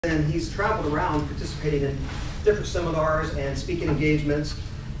And he's traveled around participating in different seminars and speaking engagements.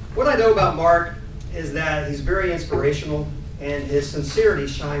 What I know about Mark is that he's very inspirational and his sincerity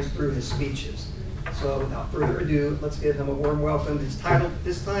shines through his speeches. So without further ado, let's give him a warm welcome. His title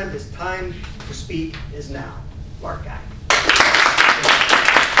this time is Time to Speak is Now. Mark Guy.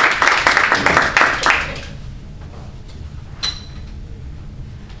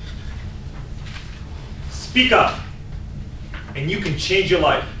 Speak up, and you can change your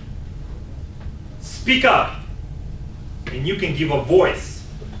life. Speak up, and you can give a voice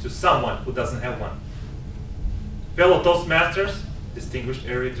to someone who doesn't have one. Fellow Toastmasters, distinguished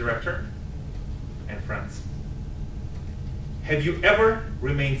area director, and friends. Have you ever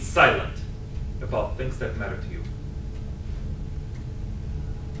remained silent about things that matter to you?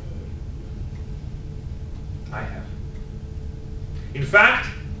 I have. In fact,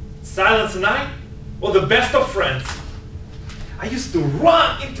 silence and I were the best of friends. I used to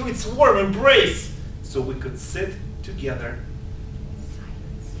run into its warm embrace so we could sit together in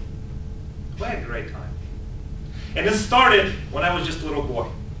silence. We had a great time. And it started when I was just a little boy.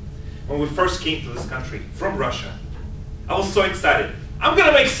 When we first came to this country from Russia. I was so excited. I'm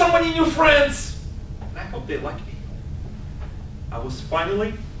gonna make so many new friends! And I hope they like me. I was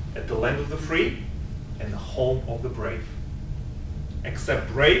finally at the land of the free and the home of the brave. Except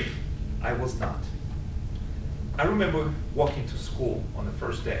brave, I was not. I remember walking to school on the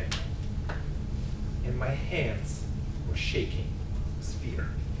first day, and my hands were shaking with fear,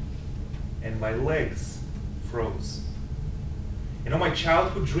 and my legs froze. And all my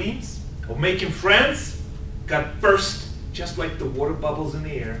childhood dreams of making friends got burst just like the water bubbles in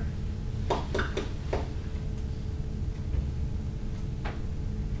the air. It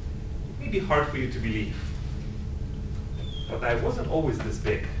may be hard for you to believe, but I wasn't always this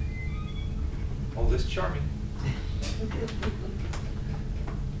big, or this charming.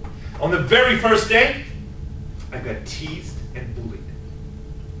 On the very first day, I got teased and bullied.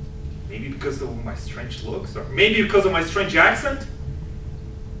 Maybe because of my strange looks, or maybe because of my strange accent.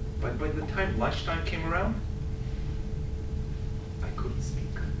 But by the time lunchtime came around, I couldn't speak.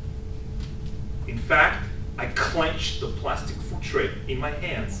 In fact, I clenched the plastic food tray in my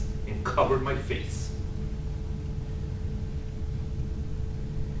hands and covered my face.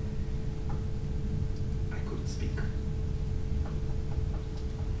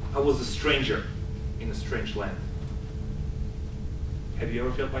 I was a stranger in a strange land. Have you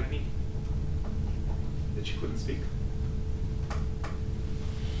ever felt like me? That you couldn't speak?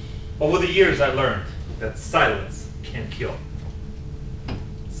 Over the years, I learned that silence can kill.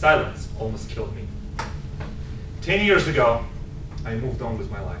 Silence almost killed me. 10 years ago, I moved on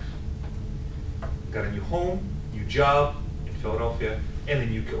with my life. Got a new home, new job in Philadelphia, and a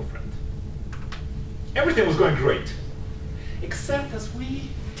new girlfriend. Everything was going great. Except as we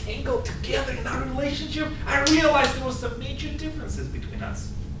tangled together in our relationship, I realized there were some major differences between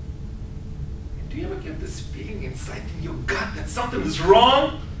us. And do you ever get this feeling inside in your gut that something is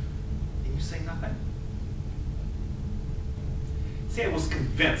wrong, and you say nothing? See, I was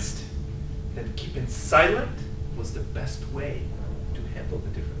convinced that keeping silent was the best way to handle the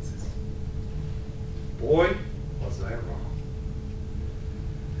differences. Boy, was I wrong.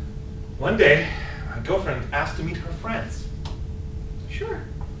 One day, my girlfriend asked to meet her friends. Sure.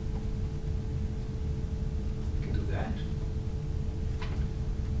 I can do that.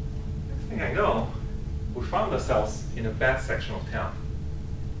 Next thing I know, we found ourselves in a bad section of town.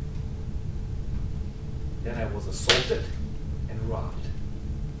 Then I was assaulted and robbed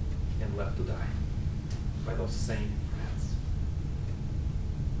and left to die by those same friends.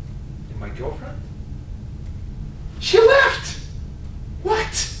 And my girlfriend? She left!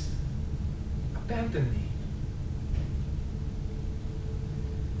 What? Abandoned me.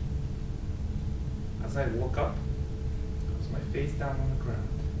 As I woke up, I was my face down on the ground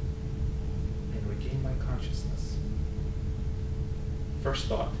and regained my consciousness. First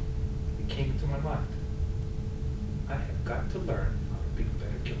thought that came into my mind: I have got to learn how to be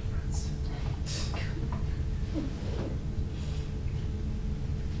better girlfriends.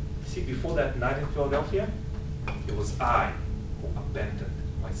 See, before that night in Philadelphia, it was I who abandoned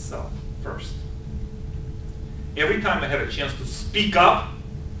myself first. Every time I had a chance to speak up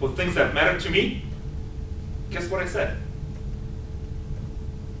for things that mattered to me, guess what I said?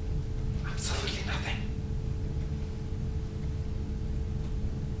 Absolutely nothing.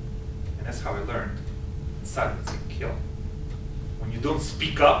 And that's how I learned silence can kill. When you don't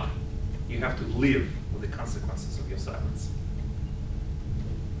speak up, you have to live with the consequences of your silence.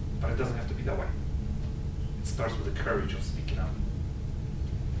 But it doesn't have to be that way. It starts with the courage of speaking up.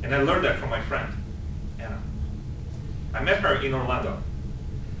 And I learned that from my friend, Anna. I met her in Orlando.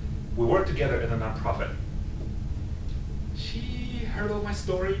 We worked together in a nonprofit. She heard all my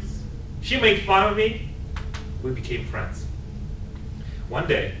stories. She made fun of me. We became friends. One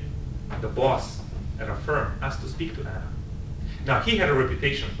day, the boss at our firm asked to speak to Anna. Now, he had a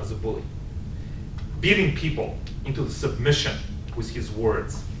reputation as a bully, beating people into submission with his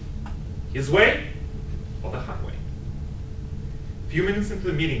words. His way or the highway. A few minutes into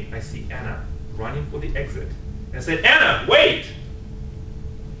the meeting, I see Anna running for the exit. And I said, "Anna, wait!"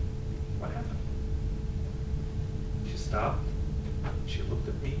 What happened? She stopped. She looked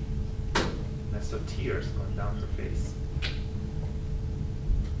at me. And I saw tears going down her face.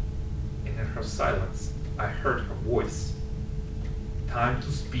 And in her silence, I heard her voice. Time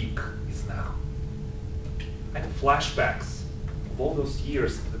to speak is now. I had flashbacks of all those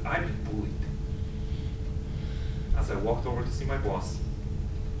years that I've been bullied. As I walked over to see my boss,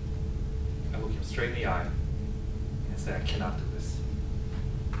 I looked him straight in the eye and said, "I cannot do this.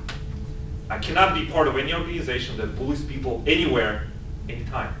 I cannot be part of any organization that bullies people anywhere,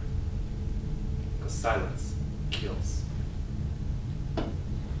 anytime. Because silence kills."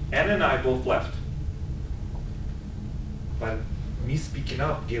 Anna and I both left. But me speaking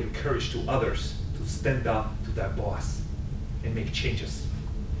up gave courage to others to stand up to that boss and make changes.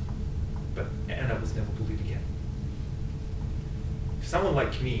 But Anna was never bullied again. If someone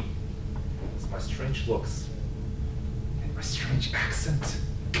like me, with my strange looks and my strange accent,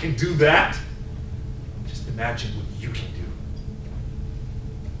 can do that, just imagine what you can do.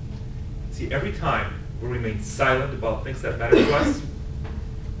 See, every time we remain silent about things that matter to us,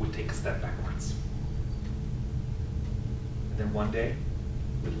 we take a step backwards. And then one day,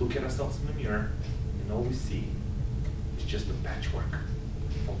 we look at ourselves in the mirror, and all we see is just a patchwork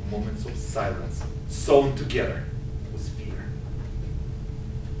of moments of silence sewn together with fear.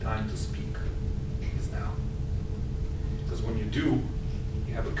 Time to speak is now. Because when you do,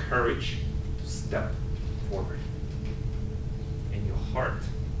 you have a courage to step forward. And your heart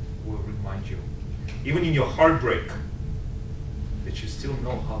will remind you, even in your heartbreak, that you still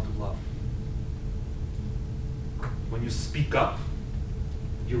know how to love. When you speak up,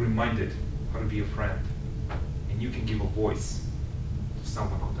 you're reminded how to be a friend, and you can give a voice to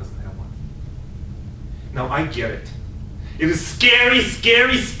someone who doesn't have one. Now, I get it. It is scary,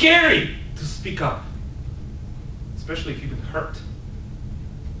 scary, scary to speak up, especially if you've been hurt.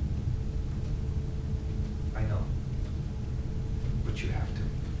 I know, but you have to.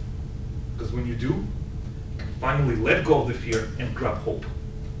 Because when you do, you can finally let go of the fear and grab hope.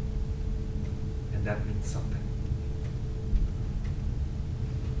 And that means something.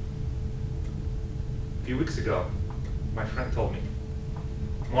 A few weeks ago, my friend told me,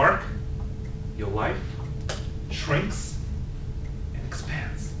 "Mark, your life shrinks and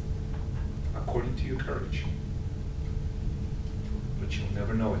expands according to your courage. But you'll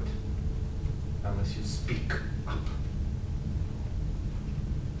never know it unless you speak up."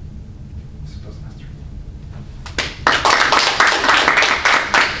 Mr. Toastmaster.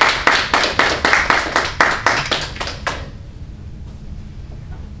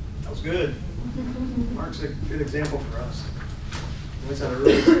 That was good. Mark's a good example for us. He's had a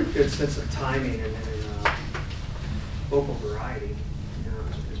really good sense of timing and vocal variety. You know,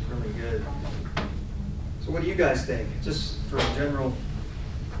 it's really good. So what do you guys think? Just for a general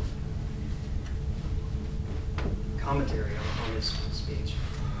commentary on this speech.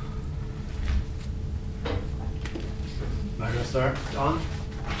 Am I gonna start? Don?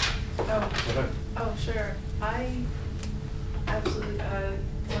 Oh, sure. I absolutely,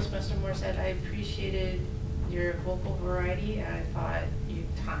 Toastmaster Moore said, I appreciated your vocal variety, and I thought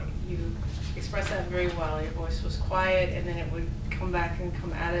you expressed that very well. Your voice was quiet, and then it would come back and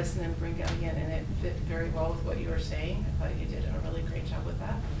come at us, and then bring it again, and it fit very well with what you were saying. I thought you did a really great job with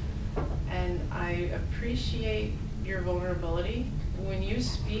that. And I appreciate your vulnerability. When you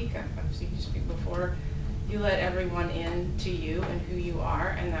speak, I've seen you speak before, you let everyone in to you and who you are,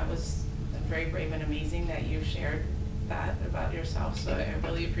 and that was very brave and amazing that you shared that about yourself. So I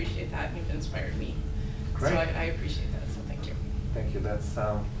really appreciate that, and you've inspired me. Great. So I appreciate that, so thank you. Thank you. That's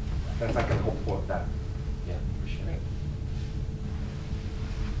I can hope for that. Yeah, appreciate it.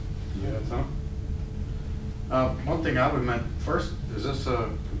 You had some? One thing I would mention first, is this a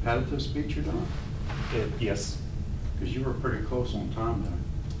competitive speech you're doing? Yes. Because you were pretty close on time there.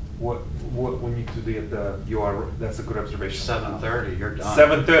 What we need to do at the that's a good observation. 7:30, you're done.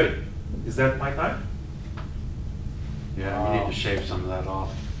 7:30. Is that my time? Yeah, you need to shave some of that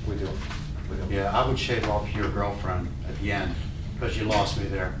off. We do. Yeah, I would shave off your girlfriend at the end, because you lost me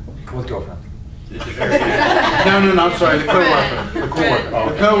there. What girlfriend? At the very end. No, I'm sorry, the coworker. The coworker. Oh,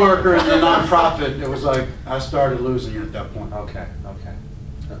 The okay. coworker in the nonprofit, it was like, I started losing you at that point. Okay.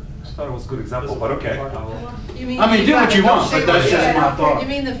 So thought it was a good example, but okay. You mean? I mean, do what you want, but that's just my You thought.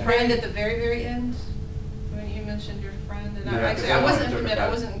 mean the friend at the very, very end? When you mentioned your friend, and Yeah, actually, 'cause I wasn't took it familiar, I back.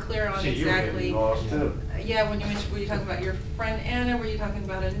 wasn't clear on See, you were exactly. getting lost too. Yeah, when you mentioned, were you talking about your friend Anna, were you talking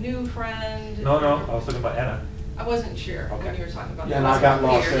about a new friend? No, I was talking about Anna. I wasn't sure when Okay. you were talking about. Yeah, that. and I got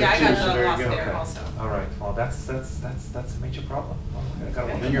Wasn't lost clear. there Yeah, I too, got so there you lost go. there Okay. also. All right. Well, that's a major problem. I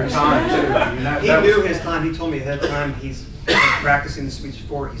gotta look And your at time that. too. I mean, that He was- knew his time, he told me ahead of time, he's been practicing the speech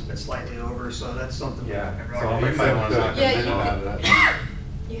before, he's been slightly over, so that's something. Yeah, we- so I'm You might want to knock a Yeah, minute you out of that.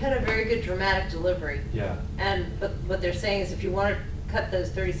 You had a very good dramatic delivery. Yeah. And, but what they're saying is if you want to cut those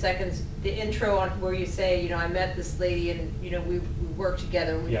 30 seconds, the intro on where you say, you know, I met this lady and, you know, we worked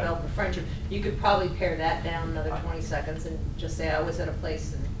together and we Yeah. developed a friendship, you could probably pare that down another 20 seconds and just say, I was at a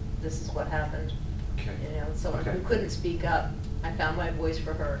place and this is what happened. Okay. You know, someone Okay. who couldn't speak up, I found my voice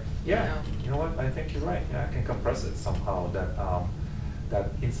for her. you Yeah, know. you know what, I think you're right, yeah, I can compress it somehow, that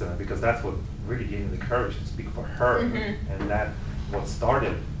incident, because that's what really gave me the courage to speak for her. Mhm. And that, what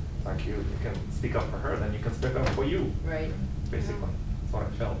started, like you can speak up for her, then you can speak up for you, Right. basically, that's what I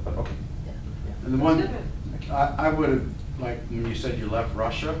felt, but okay. Yeah. And the one, I would have, like, when you said you left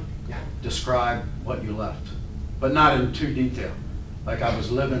Russia, Yeah. describe what you left, but not in too detail. Like I was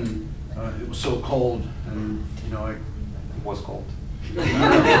living, it was so cold, and, you know, It was cold.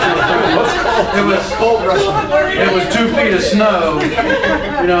 it was cold Russia. It was 2 feet of snow.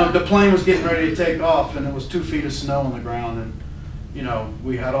 You know, the plane was getting ready to take off, and it was 2 feet of snow on the ground, and, you know,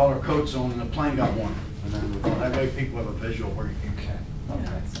 we had all our coats on, and the plane got warm. And then that way people have a visual where you can.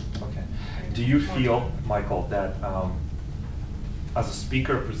 Okay. Do you feel, Michael, that as a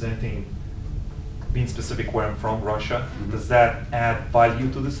speaker presenting, being specific where I'm from, Russia, does that add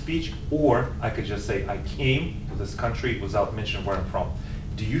value to the speech? Or I could just say, I came to this country without mentioning where I'm from.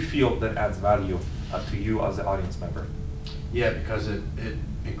 Do you feel that adds value to you as an audience member? Yeah, because it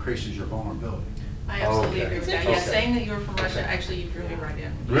increases your vulnerability. I absolutely Okay. agree with It's that. Yeah, interesting. saying that you were from Russia, Okay. actually, you drew me right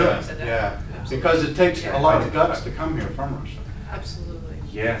in. Really? You said that. Yeah, Absolutely. because it takes Yeah. a lot of guts to come here from Russia. Absolutely.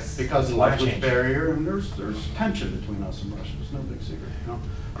 Yes. Because of the Life language change. barrier, and there's tension between us and Russia. It's no big secret, you know?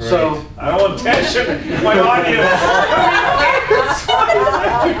 Great. So, I don't want tension in my audience.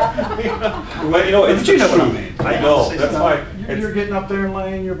 But you know, it's But you know what I true. mean. I know, that's why. You're it's- getting up there and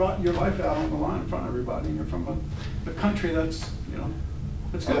laying your life out on the line in front of everybody, and you're from a country that's, you know,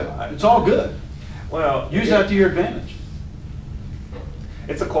 it's good. It's all good. Well, Use that to your advantage.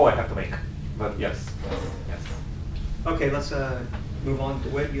 It's a call I have to make, but yes. Okay, let's move on to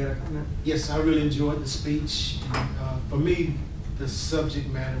Whit, you had a comment? Yes, I really enjoyed the speech. And, for me, the subject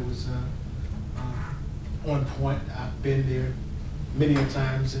matter was on point. I've been there many a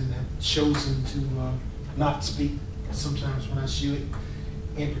times and have chosen to not speak sometimes when I should,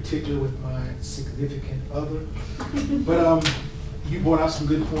 in particular with my significant other. But you brought out some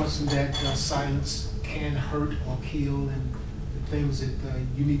good points in that silence can hurt or kill, and the things that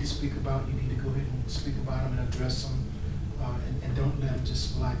you need to speak about, you need to go ahead and speak about them and address them. And don't let them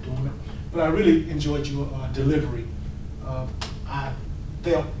just lie dormant. But I really enjoyed your delivery. I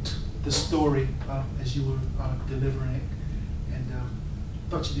felt the story as you were delivering it, and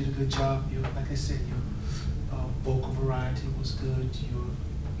thought you did a good job. Like I said, your vocal variety was good, your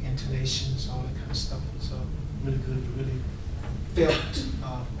intonations, all that kind of stuff was really good. You really felt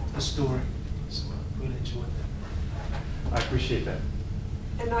the story, so I really enjoyed that. I appreciate that.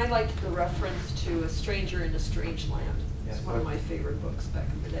 And I liked the reference to A Stranger in a Strange Land. It's Yes, one of my favorite books back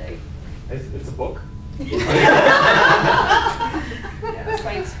in the day. It's a book? Yeah,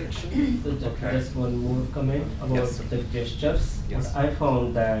 science fiction. So Okay. just one more comment about Yes. the gestures. Yes. I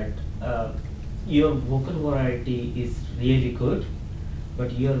found that your vocal variety is really good,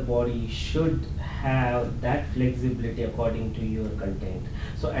 but your body should have that flexibility according to your content.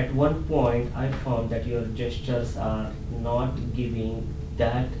 So at one point, I found that your gestures are not giving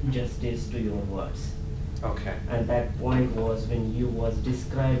that justice to your words. Okay. And that point was when you was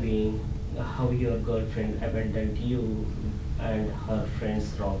describing how your girlfriend abandoned you and her friends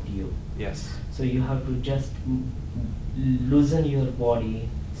robbed you. Yes. So you have to just loosen your body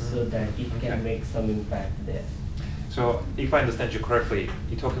so Mhm. that it Okay. can make some impact there. So if I understand you correctly,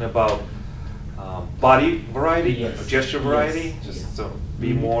 you're talking about body variety, Yes. or gesture Yes. variety, just Yeah. so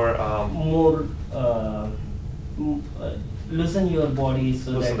be Mhm. more. More loosen your body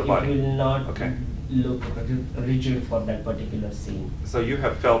so Loosen that the body. it will not Okay. look rigid for that particular scene. So you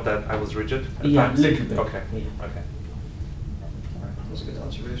have felt that I was rigid at Yeah, times? little bit. Okay. Yeah. Okay. That's a good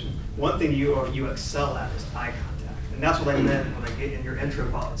observation. One thing you excel at is eye contact. And that's what I meant when I get in your intro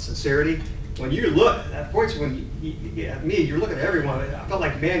about sincerity. when you look at points when at me, you're looking at everyone. I felt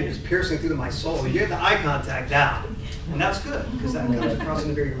like, man, you're just piercing through to my soul. You get the eye contact down, and that's good because that comes across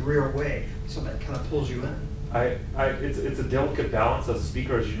in a very real way. So that kind of pulls you in. It's a delicate balance as a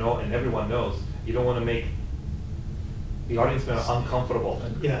speaker, as you know, and everyone knows. You don't want to make the audience member uncomfortable.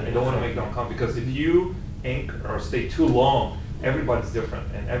 Yeah. You don't want to make them uncomfortable because if you ink or stay too long, everybody's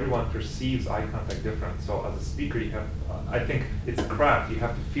different and everyone perceives eye contact different. So as a speaker, you have, I think it's a craft. You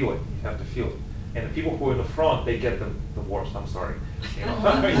have to feel it. You have to feel it. And the people who are in the front, they get the worst. I'm sorry. You know?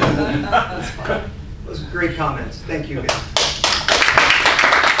 That's fine. Those are great comments. Thank you, guys.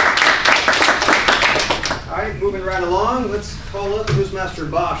 All right, moving right along, let's call up Toastmaster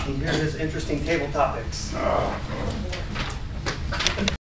Bosch and hear his interesting table topics.